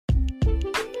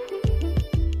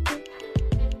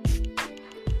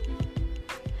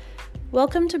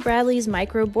Welcome to Bradley's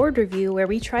Micro Board Review, where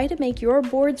we try to make your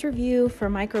board's review for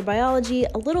microbiology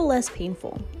a little less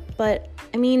painful. But,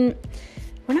 we're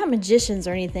not magicians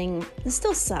or anything. This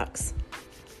still sucks.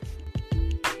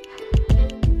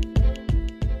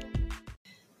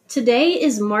 Today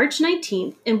is March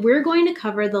 19th, and we're going to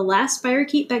cover the last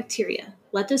spirochete bacteria,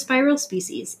 Leptospiral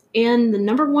species, and the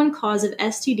number one cause of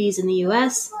STDs in the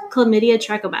U.S., Chlamydia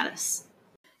trachomatis.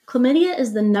 Chlamydia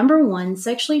is the number one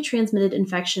sexually transmitted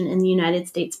infection in the United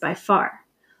States by far.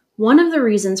 One of the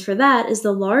reasons for that is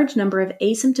the large number of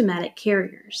asymptomatic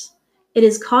carriers. It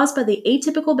is caused by the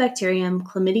atypical bacterium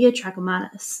Chlamydia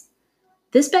trachomatis.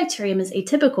 This bacterium is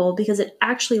atypical because it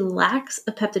actually lacks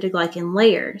a peptidoglycan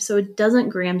layer, so it doesn't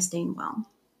gram stain well.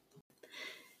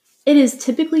 It is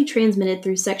typically transmitted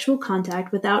through sexual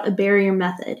contact without a barrier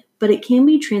method, but it can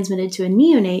be transmitted to a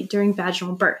neonate during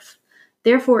vaginal birth.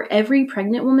 Therefore, every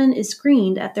pregnant woman is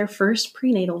screened at their first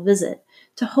prenatal visit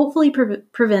to hopefully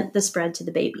prevent the spread to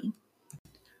the baby.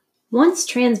 Once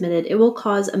transmitted, it will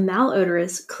cause a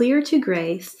malodorous, clear to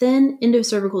gray, thin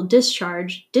endocervical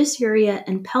discharge, dysuria,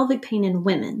 and pelvic pain in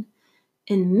women.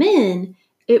 In men,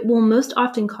 it will most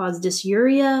often cause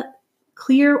dysuria,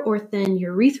 clear or thin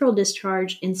urethral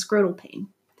discharge, and scrotal pain.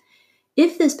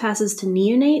 If this passes to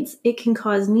neonates, it can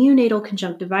cause neonatal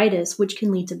conjunctivitis, which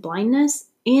can lead to blindness,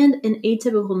 and an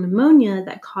atypical pneumonia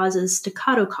that causes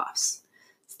staccato coughs.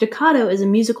 Staccato is a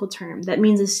musical term that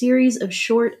means a series of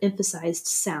short, emphasized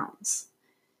sounds.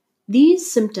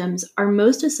 These symptoms are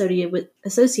most associated with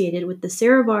the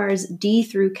serovars D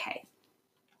through K.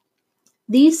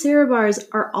 These serovars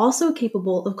are also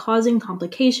capable of causing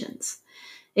complications.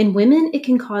 In women, it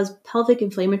can cause pelvic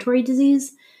inflammatory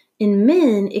disease. In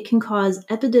men, it can cause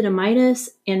epididymitis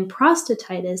and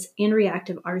prostatitis and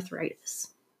reactive arthritis.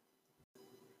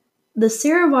 The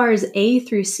serovars A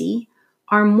through C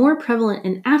are more prevalent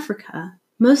in Africa,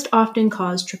 most often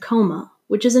cause trachoma,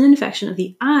 which is an infection of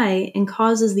the eye and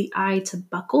causes the eye to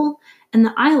buckle and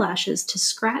the eyelashes to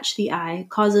scratch the eye,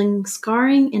 causing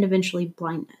scarring and eventually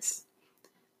blindness.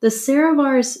 The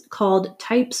serovars called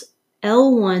types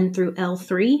L1 through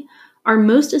L3 are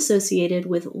most associated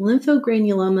with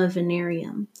lymphogranuloma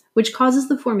venereum, which causes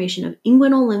the formation of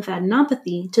inguinal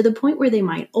lymphadenopathy to the point where they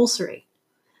might ulcerate.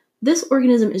 This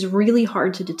organism is really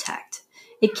hard to detect.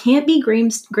 It can't be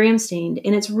gram stained,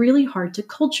 and it's really hard to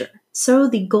culture. So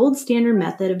the gold standard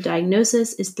method of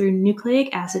diagnosis is through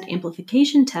nucleic acid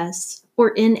amplification tests,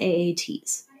 or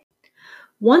NAATs.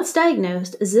 Once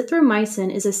diagnosed,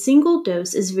 azithromycin as a single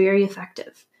dose is very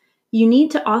effective. You need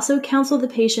to also counsel the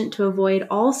patient to avoid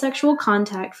all sexual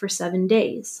contact for 7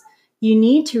 days. You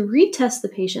need to retest the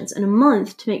patients in a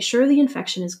month to make sure the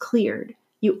infection is cleared.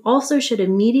 You also should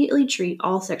immediately treat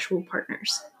all sexual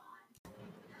partners.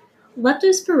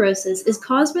 Leptospirosis is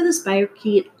caused by the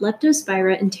spirochete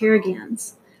Leptospira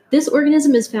interrogans. This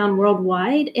organism is found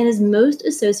worldwide and is most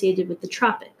associated with the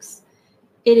tropics.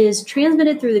 It is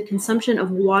transmitted through the consumption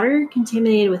of water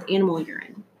contaminated with animal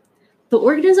urine. The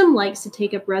organism likes to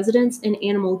take up residence in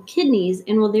animal kidneys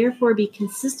and will therefore be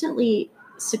consistently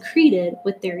secreted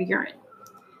with their urine.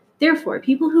 Therefore,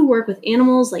 people who work with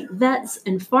animals like vets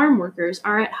and farm workers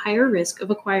are at higher risk of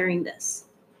acquiring this.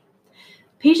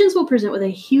 Patients will present with a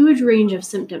huge range of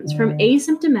symptoms from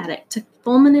asymptomatic to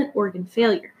fulminant organ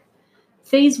failure.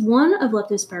 Phase 1 of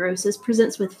leptospirosis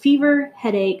presents with fever,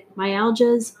 headache,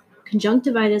 myalgias,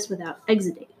 conjunctivitis without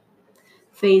exudate.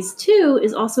 Phase 2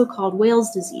 is also called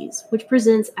Weil's disease, which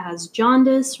presents as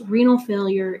jaundice, renal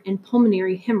failure, and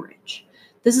pulmonary hemorrhage.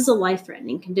 This is a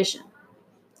life-threatening condition.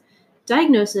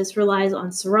 Diagnosis relies on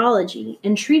serology,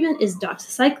 and treatment is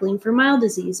doxycycline for mild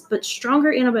disease, but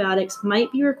stronger antibiotics might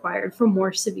be required for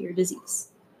more severe disease.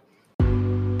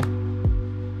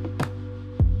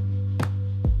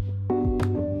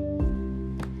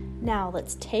 Now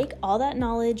let's take all that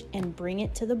knowledge and bring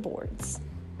it to the boards.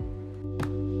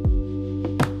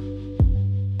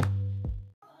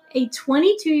 A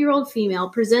 22-year-old female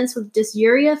presents with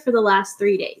dysuria for the last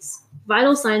 3 days.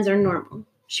 Vital signs are normal.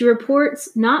 She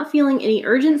reports not feeling any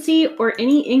urgency or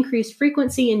any increased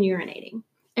frequency in urinating,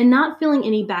 and not feeling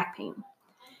any back pain.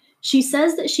 She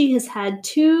says that she has had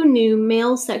 2 new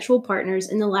male sexual partners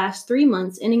in the last 3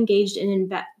 months and engaged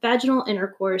in vaginal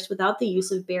intercourse without the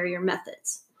use of barrier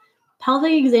methods.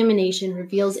 Pelvic examination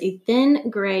reveals a thin,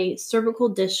 gray cervical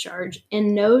discharge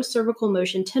and no cervical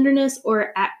motion tenderness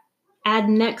or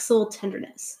adnexal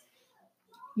tenderness.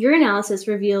 Urinalysis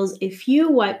reveals a few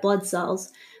white blood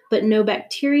cells, but no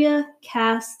bacteria,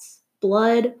 casts,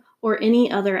 blood, or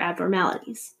any other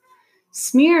abnormalities.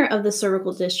 Smear of the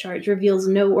cervical discharge reveals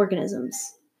no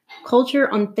organisms.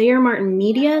 Culture on Thayer Martin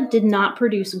media did not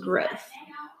produce growth.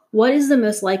 What is the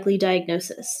most likely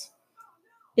diagnosis?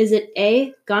 Is it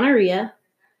A, gonorrhea,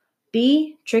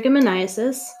 B,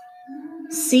 trichomoniasis,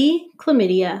 C,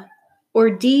 chlamydia,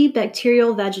 or D,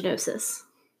 bacterial vaginosis?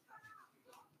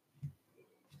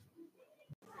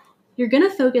 You're going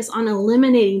to focus on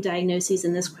eliminating diagnoses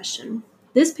in this question.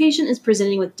 This patient is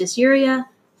presenting with dysuria,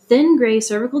 thin gray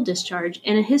cervical discharge,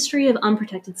 and a history of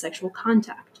unprotected sexual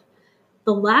contact.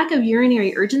 The lack of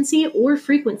urinary urgency or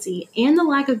frequency and the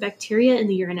lack of bacteria in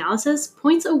the urinalysis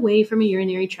points away from a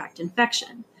urinary tract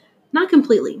infection. Not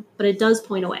completely, but it does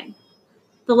point away.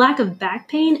 The lack of back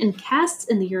pain and casts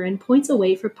in the urine points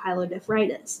away for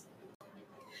pyelonephritis.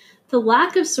 The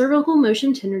lack of cervical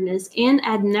motion tenderness and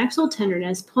adnexal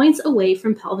tenderness points away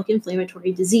from pelvic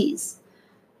inflammatory disease.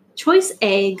 Choice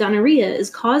A, gonorrhea, is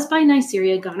caused by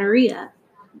Neisseria gonorrhea.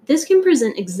 This can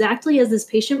present exactly as this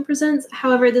patient presents,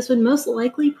 however, this would most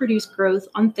likely produce growth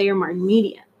on Thayermartin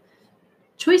media.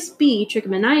 Choice B,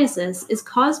 trichomoniasis, is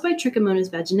caused by Trichomonas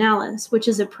vaginalis, which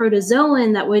is a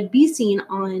protozoan that would be seen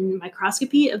on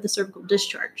microscopy of the cervical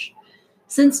discharge.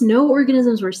 Since no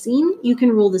organisms were seen, you can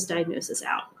rule this diagnosis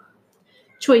out.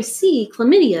 Choice C,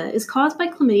 chlamydia, is caused by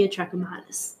Chlamydia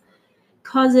trachomatis.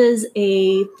 Causes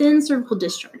a thin cervical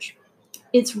discharge.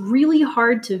 It's really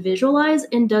hard to visualize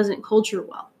and doesn't culture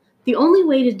well. The only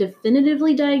way to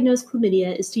definitively diagnose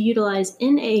chlamydia is to utilize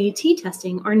NAAT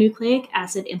testing or nucleic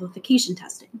acid amplification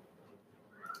testing.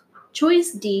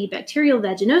 Choice D, bacterial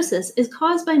vaginosis, is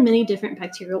caused by many different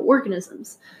bacterial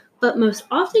organisms, but most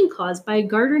often caused by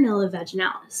Gardnerella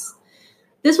vaginalis.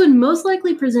 This would most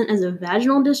likely present as a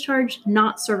vaginal discharge,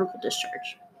 not cervical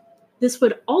discharge. This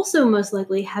would also most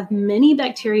likely have many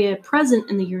bacteria present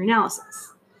in the urinalysis.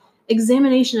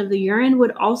 Examination of the urine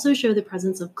would also show the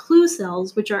presence of clue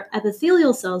cells, which are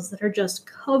epithelial cells that are just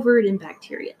covered in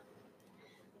bacteria.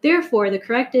 Therefore, the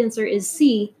correct answer is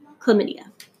C,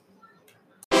 chlamydia.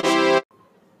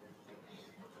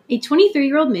 A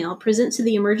 23-year-old male presents to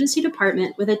the emergency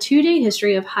department with a 2-day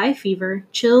history of high fever,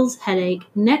 chills, headache,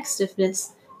 neck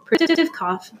stiffness, persistent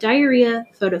cough, diarrhea,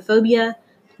 photophobia,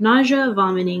 nausea,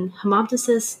 vomiting,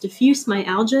 hemoptysis, diffuse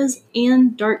myalgias,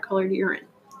 and dark-colored urine.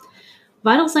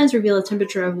 Vital signs reveal a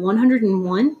temperature of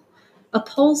 101, a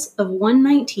pulse of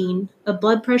 119, a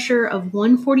blood pressure of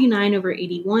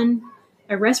 149/81,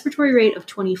 a respiratory rate of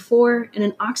 24, and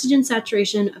an oxygen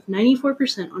saturation of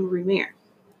 94% on room air.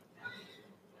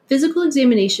 Physical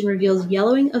examination reveals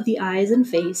yellowing of the eyes and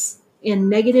face and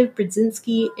negative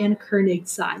Brzezinski and Koenig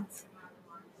signs.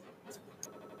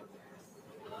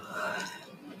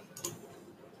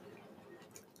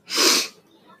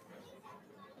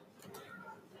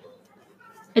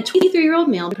 A 23-year-old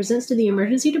male presents to the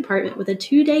emergency department with a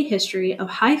 2-day history of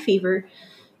high fever,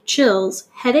 chills,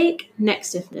 headache, neck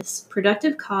stiffness,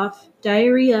 productive cough,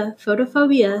 diarrhea,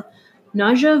 photophobia,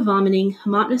 nausea, vomiting,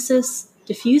 hemoptysis,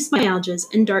 diffuse myalgias,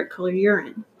 and dark-colored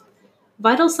urine.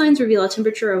 Vital signs reveal a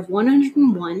temperature of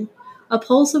 101, a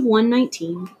pulse of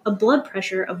 119, a blood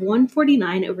pressure of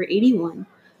 149/81,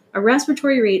 a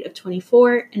respiratory rate of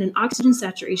 24, and an oxygen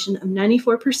saturation of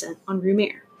 94% on room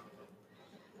air.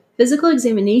 Physical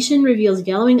examination reveals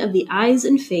yellowing of the eyes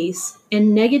and face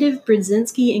and negative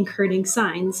Brzezinski and Koenig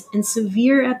signs and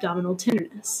severe abdominal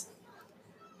tenderness.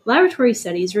 Laboratory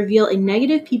studies reveal a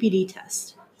negative PPD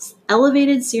test,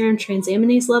 elevated serum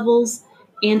transaminase levels,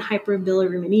 and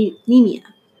hyperbilirubinemia.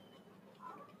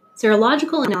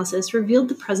 Serological analysis revealed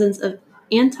the presence of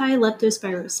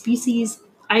anti-leptospira species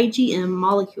IgM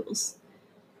molecules.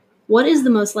 What is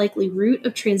the most likely route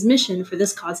of transmission for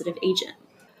this causative agent?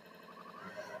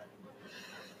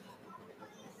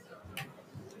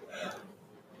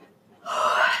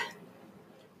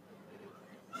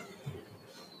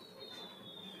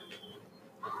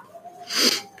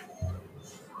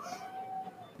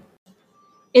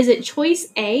 Is it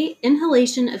choice A,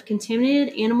 inhalation of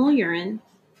contaminated animal urine,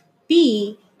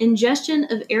 B, ingestion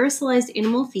of aerosolized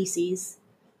animal feces,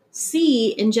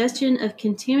 C, ingestion of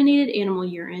contaminated animal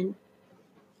urine,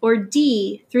 or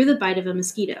D, through the bite of a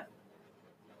mosquito?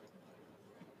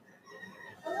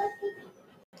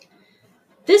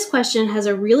 This question has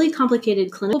a really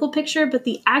complicated clinical picture, but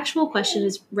the actual question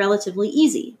is relatively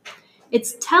easy.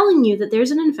 It's telling you that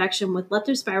there's an infection with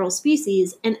leptospiral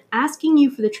species and asking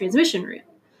you for the transmission route.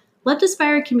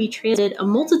 Leptospira can be transmitted a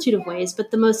multitude of ways, but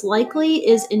the most likely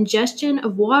is ingestion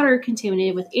of water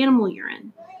contaminated with animal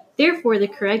urine. Therefore, the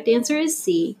correct answer is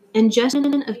C,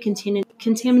 ingestion of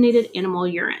contaminated animal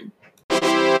urine.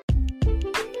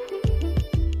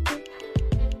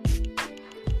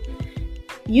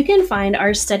 You can find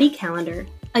our study calendar,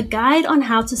 a guide on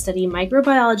how to study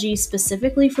microbiology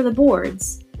specifically for the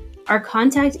boards, our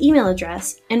contact email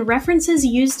address, and references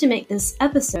used to make this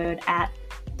episode at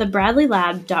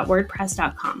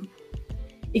thebradleylab.wordpress.com.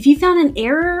 If you found an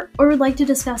error or would like to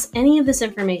discuss any of this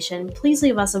information, please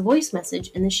leave us a voice message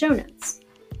in the show notes.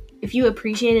 If you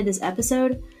appreciated this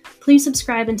episode, please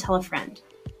subscribe and tell a friend.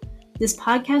 This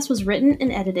podcast was written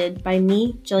and edited by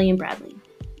me, Jillian Bradley.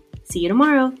 See you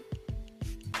tomorrow.